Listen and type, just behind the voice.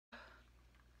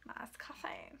my iced coffee.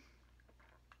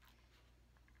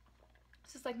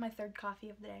 This is like my third coffee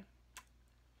of the day.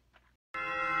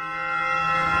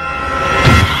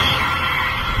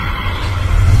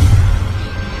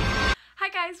 Hi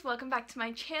guys, welcome back to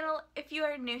my channel. If you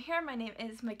are new here, my name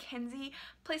is Mackenzie.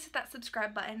 Please hit that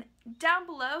subscribe button down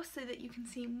below so that you can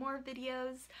see more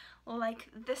videos like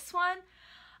this one.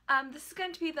 This is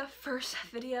going to be the first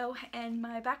video in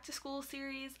my back to school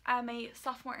series. I'm a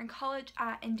sophomore in college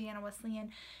at Indiana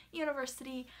Wesleyan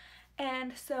University,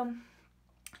 and so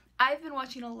I've been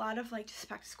watching a lot of like just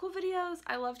back to school videos.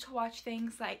 I love to watch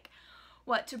things like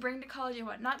what to bring to college and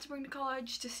what not to bring to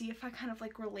college to see if I kind of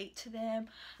like relate to them.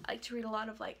 I like to read a lot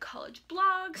of like college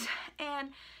blogs, and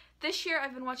this year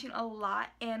I've been watching a lot,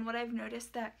 and what I've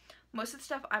noticed that most of the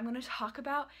stuff I'm going to talk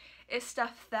about is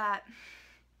stuff that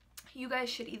you guys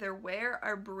should either wear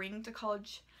or bring to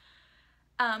college,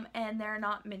 and they're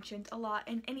not mentioned a lot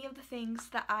in any of the things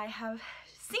that I have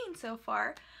seen so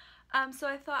far. So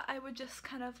I thought I would just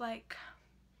kind of like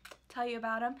tell you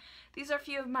about them. These are a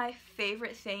few of my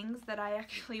favorite things that I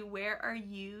actually wear or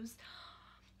use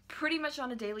pretty much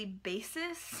on a daily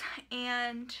basis,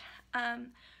 and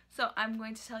so I'm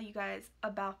going to tell you guys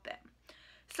about them.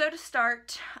 So to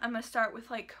start, I'm going to start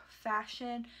with like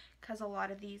fashion, because a lot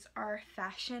of these are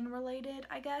fashion related,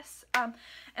 I guess.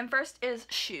 And first is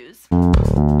shoes.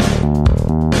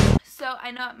 So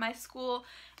I know at my school,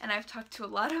 and I've talked to a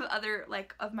lot of other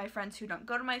like of my friends who don't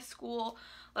go to my school,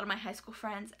 a lot of my high school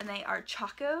friends, and they are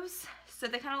chacos. So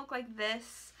they kind of look like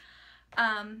this.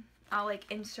 I'll like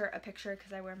insert a picture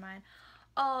because I wear mine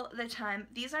all the time.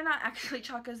 These are not actually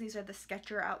chacos, these are the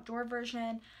Skechers outdoor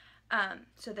version.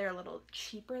 So they're a little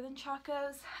cheaper than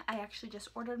chacos. I actually just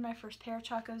ordered my first pair of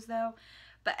chacos though,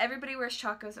 but everybody wears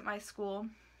chacos at my school.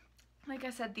 Like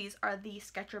I said, these are the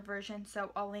Skechers version,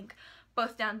 so I'll link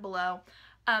both down below.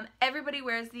 Everybody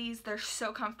wears these. They're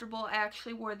so comfortable. I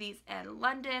actually wore these in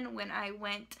London when I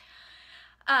went.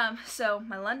 So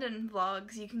my London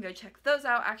vlogs, you can go check those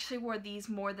out. I actually wore these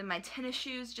more than my tennis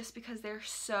shoes just because they're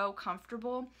so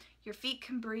comfortable. Your feet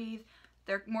can breathe.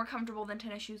 They're more comfortable than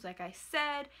tennis shoes, like I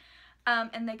said.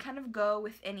 And they kind of go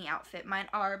with any outfit. Mine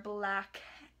are black,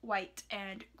 white,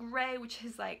 and gray, which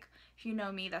is like, if you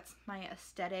know me, that's my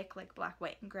aesthetic, like black,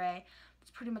 white, and gray. It's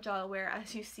pretty much all I wear.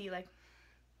 As you see, like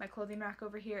my clothing rack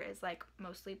over here is like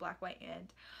mostly black, white,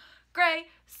 and gray.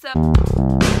 So,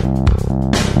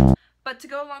 but to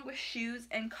go along with shoes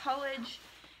in college,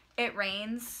 it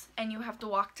rains and you have to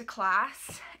walk to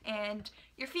class and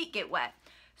your feet get wet.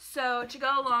 So to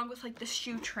go along with like the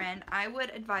shoe trend, I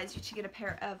would advise you to get a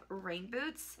pair of rain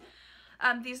boots.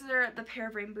 These are the pair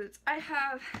of rain boots I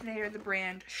have. They are the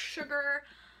brand Sugar.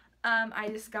 I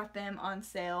just got them on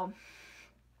sale.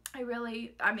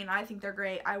 I think they're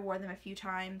great. I wore them a few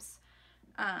times.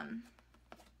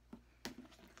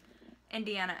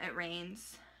 Indiana, it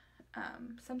rains.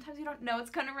 Sometimes you don't know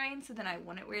it's gonna rain, so then I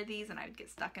wouldn't wear these and I would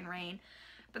get stuck in rain.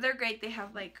 But they're great. They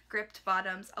have like gripped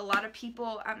bottoms. A lot of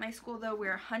people at my school though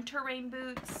wear Hunter rain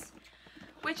boots,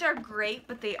 which are great,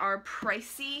 but they are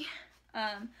pricey.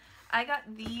 I got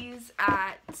these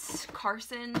at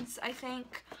Carson's, I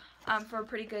think, for a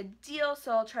pretty good deal,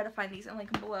 so I'll try to find these and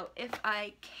link them below if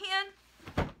I can.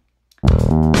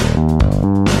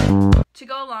 To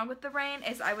go along with the rain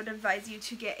is I would advise you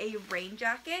to get a rain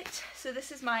jacket. So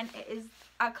this is mine. It is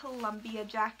a Columbia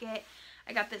jacket.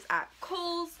 I got this at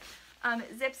Kohl's.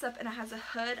 It zips up and it has a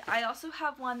hood. I also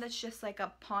have one that's just like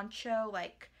a poncho,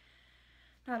 like,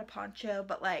 not a poncho,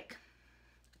 but like,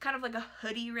 kind of like a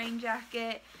hoodie rain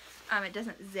jacket. It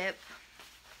doesn't zip.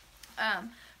 But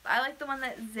I like the one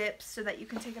that zips so that you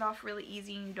can take it off really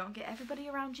easy and you don't get everybody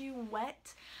around you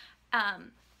wet.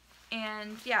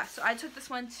 And yeah, so I took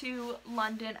this one to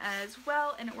London as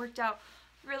well, and it worked out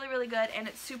really, really good, and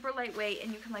it's super lightweight,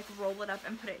 and you can like roll it up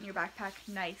and put it in your backpack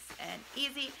nice and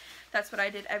easy. That's what I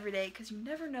did every day because you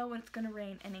never know when it's going to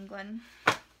rain in England.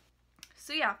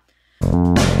 So yeah.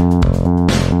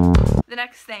 The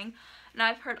next thing, and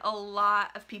I've heard a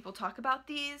lot of people talk about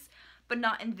these, but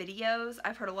not in videos.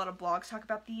 I've heard a lot of blogs talk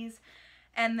about these,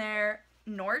 and they're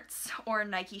Norts or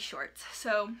Nike shorts.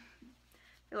 So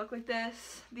they look like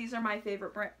this. These are my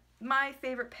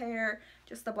favorite pair,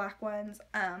 just the black ones.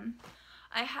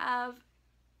 I have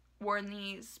worn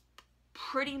these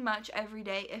pretty much every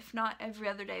day, if not every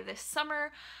other day this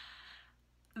summer.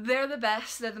 They're the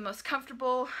best. They're the most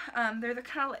comfortable. They're the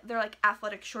kind of they're like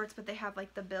athletic shorts, but they have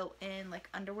like the built-in like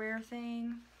underwear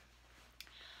thing.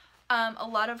 A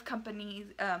lot of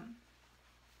companies,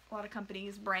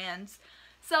 brands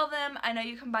sell them. I know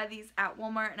you can buy these at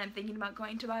Walmart, and I'm thinking about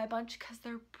going to buy a bunch because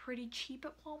they're pretty cheap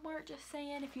at Walmart, just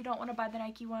saying, if you don't want to buy the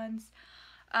Nike ones.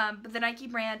 But the Nike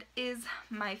brand is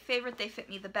my favorite. They fit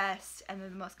me the best and they're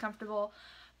the most comfortable.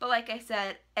 But like I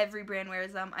said, every brand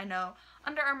wears them. I know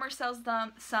Under Armour sells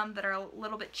them, some that are a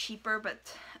little bit cheaper,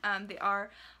 but they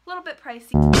are a little bit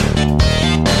pricey.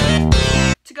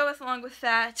 To go along with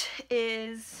that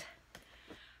is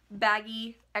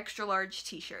baggy extra large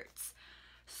t-shirts.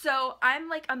 So I'm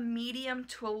like a medium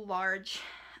to a large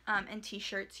in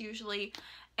t-shirts usually,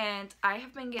 and I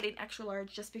have been getting extra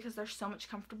large just because they're so much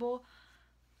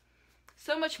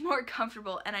more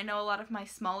comfortable, and I know a lot of my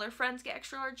smaller friends get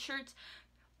extra large shirts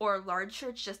or large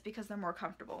shirts just because they're more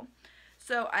comfortable.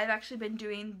 So I've actually been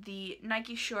doing the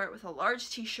Nike short with a large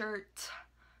t-shirt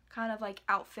kind of like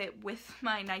outfit with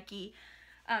my Nike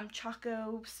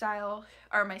Choco style,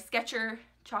 or my Skechers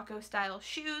Choco style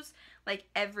shoes, like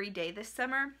every day this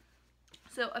summer.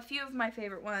 So a few of my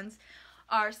favorite ones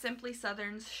are Simply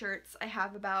Southern's shirts. I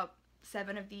have about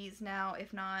 7 of these now,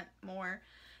 if not more.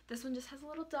 This one just has a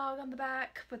little dog on the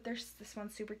back, but this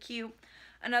one's super cute.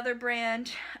 Another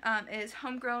brand is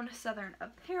Homegrown Southern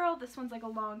Apparel. This one's like a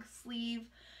long sleeve,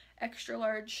 extra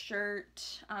large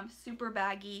shirt, super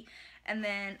baggy. And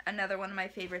then another one of my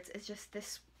favorites is just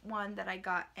this one that I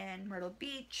got in Myrtle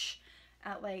Beach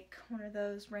at like one of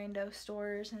those rando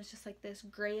stores, and it's just like this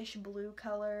grayish blue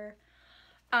color.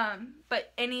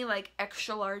 But any like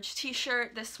extra large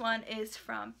t-shirt, this one is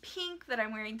from Pink that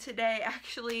I'm wearing today. I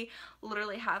actually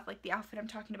literally have like the outfit I'm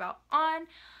talking about on,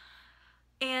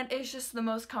 and it's just the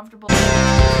most comfortable.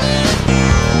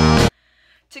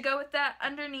 To go with that,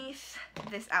 underneath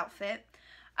this outfit,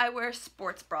 I wear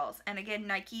sports bras, and again,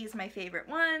 Nike is my favorite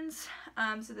ones.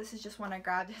 So this is just one I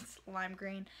grabbed. It's lime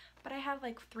green, but I have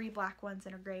like 3 black ones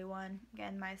and a gray one.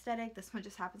 Again, my aesthetic. This one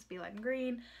just happens to be lime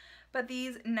green. But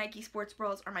these Nike sports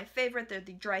bras are my favorite. They're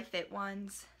the dry fit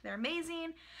ones. They're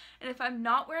amazing. And if I'm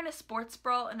not wearing a sports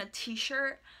bra and a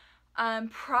t-shirt, I'm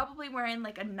probably wearing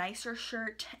like a nicer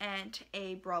shirt and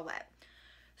a bralette.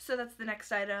 So that's the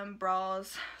next item,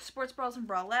 bras, sports bras and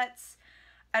bralettes.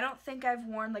 I don't think I've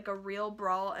worn like a real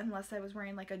bra unless I was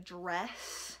wearing like a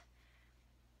dress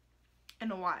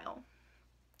in a while.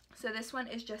 So this one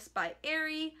is just by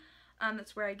Aerie.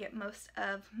 That's where I get most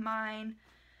of mine.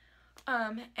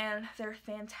 And they're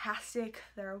fantastic.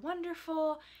 They're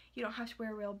wonderful. You don't have to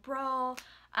wear a real bra.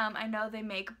 I know they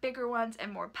make bigger ones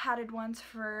and more padded ones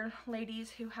for ladies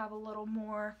who have a little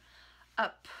more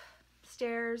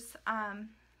upstairs.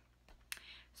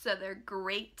 So they're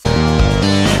great.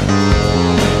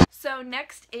 So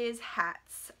next is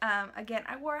hats. Again,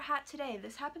 I wore a hat today.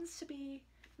 This happens to be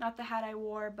not the hat I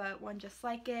wore, but one just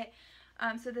like it.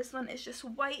 So this one is just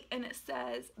white and it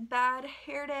says Bad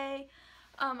Hair Day.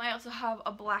 I also have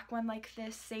a black one like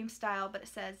this, same style, but it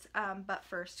says But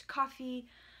First Coffee.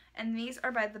 And these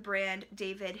are by the brand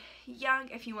David Young.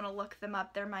 If you want to look them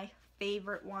up, they're my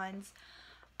favorite ones.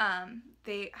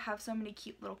 They have so many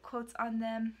cute little quotes on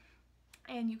them,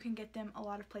 and you can get them a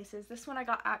lot of places. This one I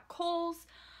got at Kohl's.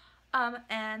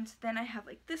 And then I have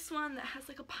like this one that has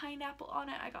like a pineapple on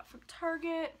it. I got from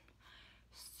Target.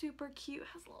 Super cute,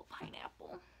 has a little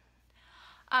pineapple.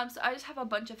 So I just have a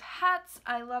bunch of hats.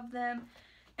 I love them.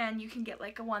 And you can get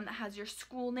like a one that has your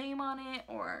school name on it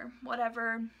or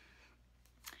whatever.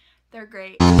 They're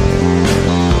great.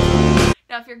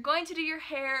 Now if you're going to do your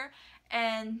hair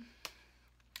and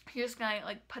you're just gonna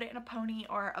like put it in a pony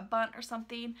or a bun or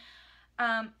something,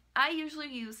 I usually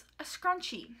use a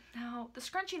scrunchie. Now the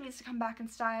scrunchie needs to come back in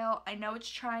style. I know it's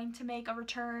trying to make a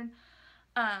return,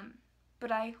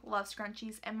 but I love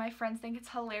scrunchies, and my friends think it's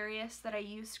hilarious that I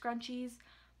use scrunchies,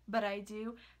 but I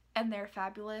do, and they're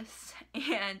fabulous,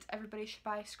 and everybody should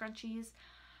buy scrunchies.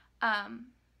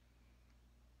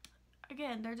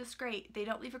 Again, they're just great. They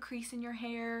don't leave a crease in your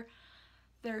hair.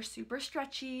 They're super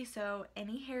stretchy, so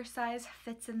any hair size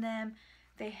fits in them.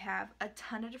 They have a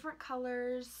ton of different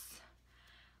colors.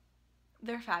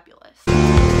 They're fabulous.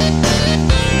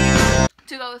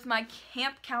 To go with my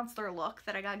camp counselor look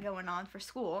that I got going on for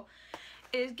school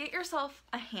is get yourself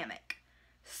a hammock.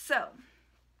 So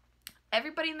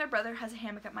everybody and their brother has a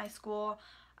hammock at my school.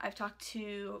 I've talked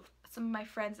to some of my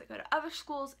friends that go to other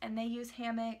schools and they use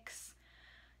hammocks,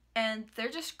 and they're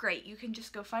just great. You can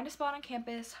just go find a spot on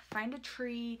campus, find a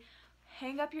tree,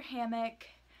 hang up your hammock,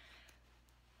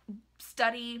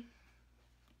 study,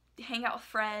 hang out with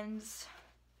friends,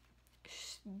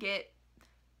 get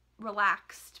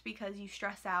relaxed because you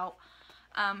stress out.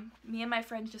 Me and my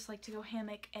friends just like to go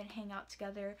hammock and hang out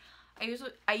together.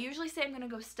 I usually say I'm gonna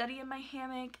go study in my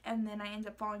hammock, and then I end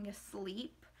up falling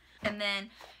asleep. And then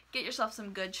get yourself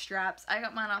some good straps. I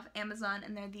got mine off Amazon,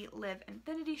 and they're the Live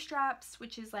Infinity straps,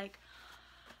 which is like,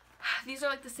 these are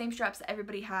like the same straps that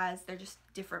everybody has. They're just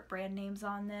different brand names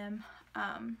on them.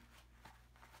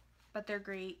 but they're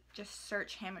great. Just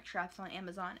search hammock straps on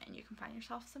Amazon and you can find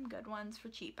yourself some good ones for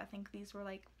cheap. I think these were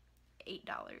like $8.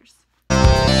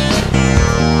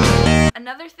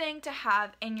 Another thing to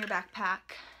have in your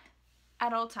backpack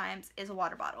at all times is a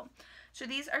water bottle. So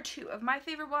these are two of my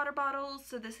favorite water bottles.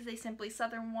 So this is a Simply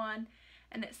Southern one,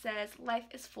 and it says life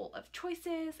is full of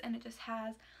choices, and it just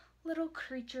has little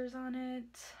creatures on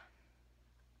it.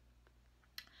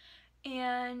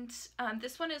 And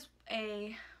this one is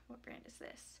a, what brand is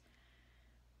this?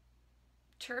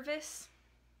 Tervis.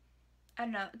 I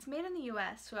don't know. It's made in the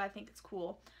US, so I think it's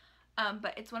cool.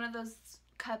 But it's one of those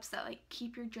cups that like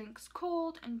keep your drinks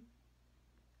cold and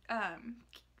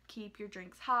keep your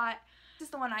drinks hot. This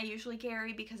is the one I usually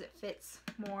carry because it fits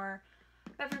more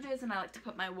beverages, and I like to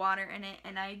put my water in it,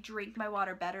 and I drink my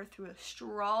water better through a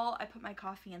straw. I put my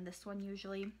coffee in this one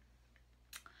usually.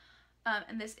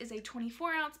 And this is a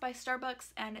 24 ounce by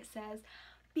Starbucks, and it says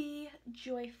be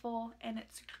joyful, and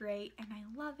it's great and I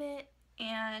love it.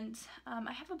 And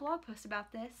I have a blog post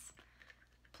about this.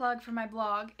 Plug for my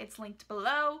blog, it's linked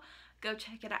below, go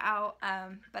check it out.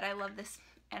 But I love this,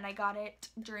 and I got it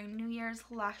during New Year's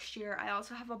last year. I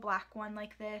also have a black one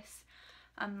like this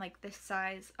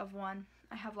size of one.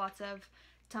 I have lots of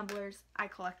tumblers, I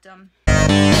collect them.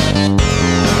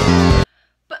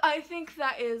 But I think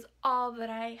that is all that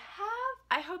I have.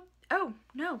 I hope, oh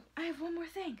no, I have one more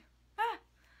thing.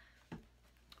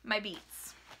 My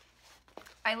Beats.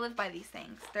 I live by these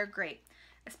things. They're great.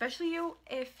 Especially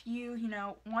if you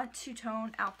want to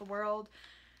tone out the world.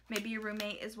 Maybe your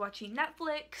roommate is watching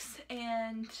Netflix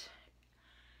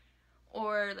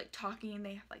or like talking,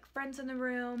 they have like friends in the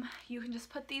room. You can just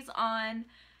put these on,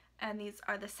 and these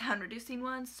are the sound reducing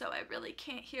ones, so I really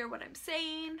can't hear what I'm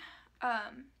saying.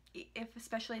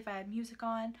 Especially if I have music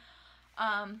on.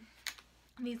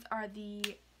 These are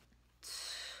the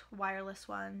wireless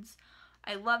ones.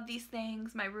 I love these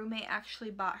things. My roommate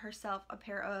actually bought herself a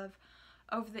pair of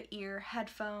over-the-ear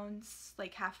headphones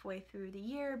like halfway through the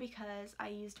year because I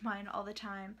used mine all the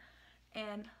time,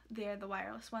 and they're the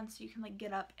wireless ones, so you can like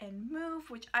get up and move,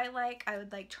 which I like. I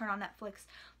would like turn on Netflix,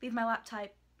 leave my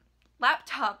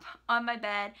laptop on my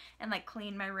bed, and like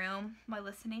clean my room while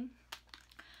listening,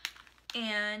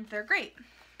 and they're great.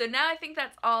 So now I think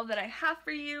that's all that I have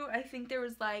for you. I think there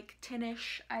was like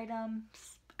 10-ish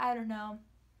items. I don't know.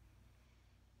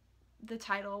 The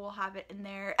title will have it in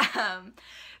there.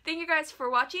 Thank you guys for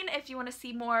watching. If you want to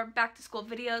see more back to school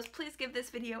videos, please give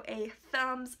this video a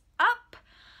thumbs up,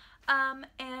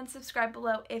 and subscribe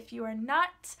below if you are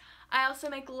not. I also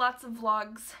make lots of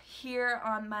vlogs here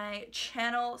on my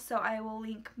channel, so I will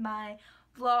link my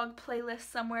vlog playlist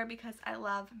somewhere because I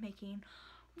love making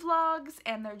vlogs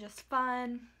and they're just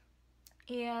fun.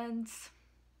 And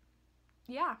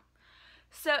yeah.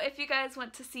 So if you guys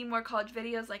want to see more college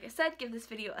videos, like I said, give this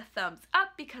video a thumbs up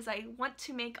because I want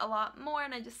to make a lot more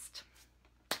and I just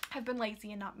have been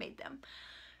lazy and not made them.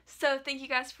 So thank you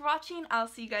guys for watching. I'll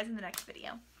see you guys in the next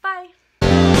video. Bye!